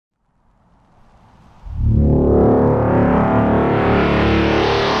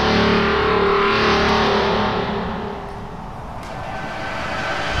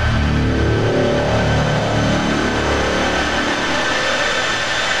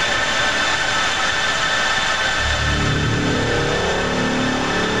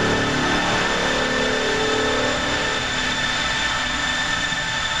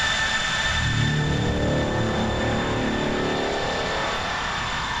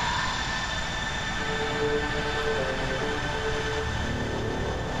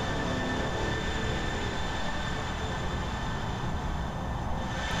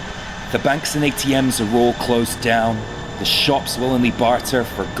The banks and ATMs are all closed down. The shops will only barter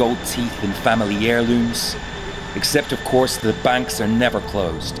for gold teeth and family heirlooms. Except, of course, the banks are never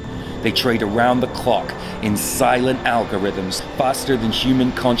closed. They trade around the clock in silent algorithms faster than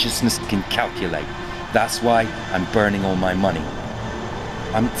human consciousness can calculate. That's why I'm burning all my money.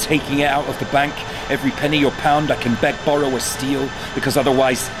 I'm taking it out of the bank, every penny or pound I can beg, borrow or steal, because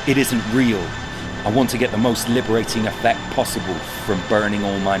otherwise it isn't real. I want to get the most liberating effect possible from burning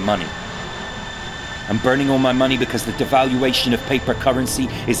all my money. I'm burning all my money because the devaluation of paper currency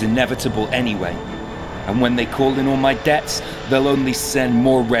is inevitable anyway. And when they call in all my debts, they'll only send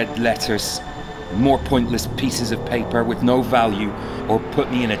more red letters, more pointless pieces of paper with no value, or put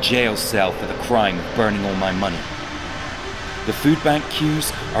me in a jail cell for the crime of burning all my money. The food bank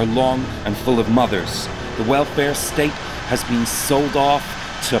queues are long and full of mothers. The welfare state has been sold off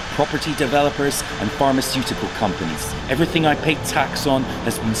to property developers and pharmaceutical companies. Everything I pay tax on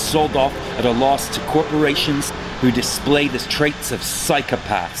has been sold off at a loss to corporations who display the traits of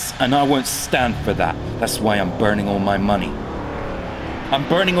psychopaths, and I won't stand for that. That's why I'm burning all my money. I'm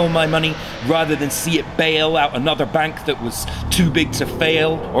burning all my money rather than see it bail out another bank that was too big to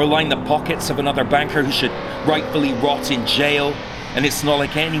fail, or line the pockets of another banker who should rightfully rot in jail. And it's not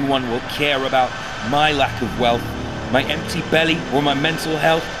like anyone will care about my lack of wealth, my empty belly, or my mental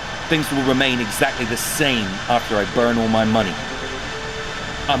health. Things will remain exactly the same after I burn all my money.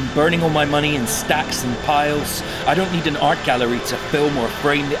 I'm burning all my money in stacks and piles. I don't need an art gallery to film or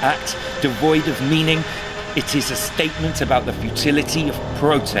frame the act devoid of meaning. It is a statement about the futility of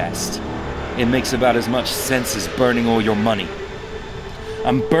protest. It makes about as much sense as burning all your money.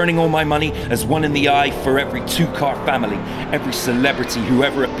 I'm burning all my money as one in the eye for every two-car family, every celebrity who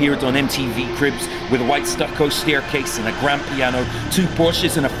ever appeared on MTV Cribs with a white stucco staircase and a grand piano, 2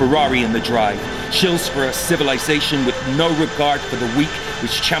 Porsches and a Ferrari in the drive. Shills for a civilization with no regard for the weak,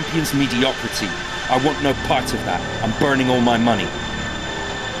 which champions mediocrity. I want no part of that. I'm burning all my money.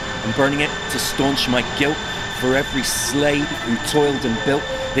 I'm burning it to staunch my guilt for every slave who toiled and built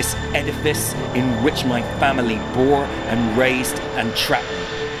this edifice in which my family bore and raised and trapped me.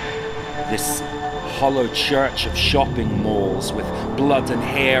 This hollow church of shopping malls with blood and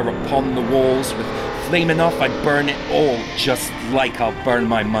hair upon the walls. With flame enough, I'd burn it all just like I'll burn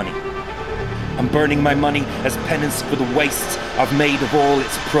my money. I'm burning my money as penance for the waste I've made of all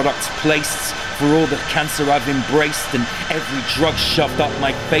its products placed, for all the cancer I've embraced and every drug shoved up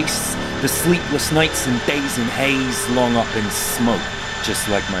my face, the sleepless nights and days in haze long up in smoke, just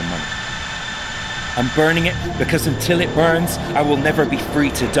like my money. I'm burning it because until it burns, I will never be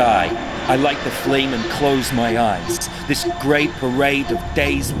free to die. I light the flame and close my eyes. This grey parade of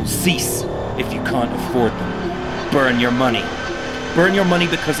days will cease if you can't afford them. Burn your money. Burn your money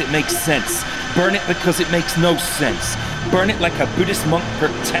because it makes sense. Burn it because it makes no sense. Burn it like a Buddhist monk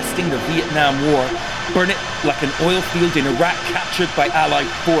protesting the Vietnam War. Burn it like an oil field in Iraq captured by Allied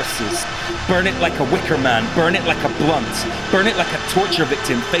forces. Burn it like a wicker man. Burn it like a blunt. Burn it like a torture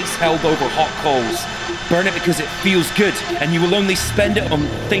victim, face held over hot coals. Burn it because it feels good and you will only spend it on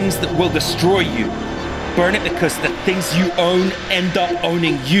things that will destroy you. Burn it because the things you own end up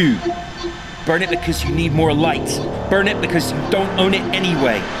owning you. Burn it because you need more light. Burn it because you don't own it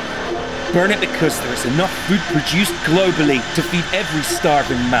anyway. Burn it because there is enough food produced globally to feed every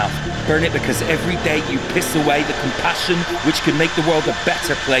starving mouth. Burn it because every day you piss away the compassion which could make the world a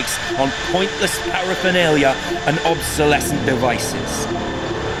better place on pointless paraphernalia and obsolescent devices.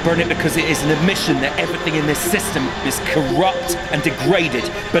 Burn it because it is an admission that everything in this system is corrupt and degraded,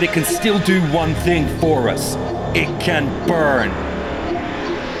 but it can still do one thing for us. It can burn.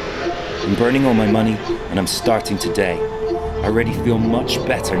 I'm burning all my money, and I'm starting today. I already feel much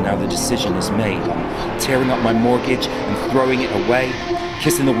better now the decision is made. I'm tearing up my mortgage and throwing it away,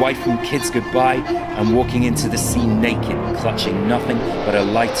 kissing the wife and kids goodbye, and walking into the sea naked, clutching nothing but a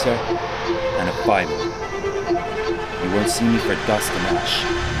lighter and a Bible. You won't see me for dust and ash.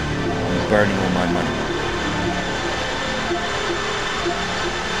 I'm burning all my money.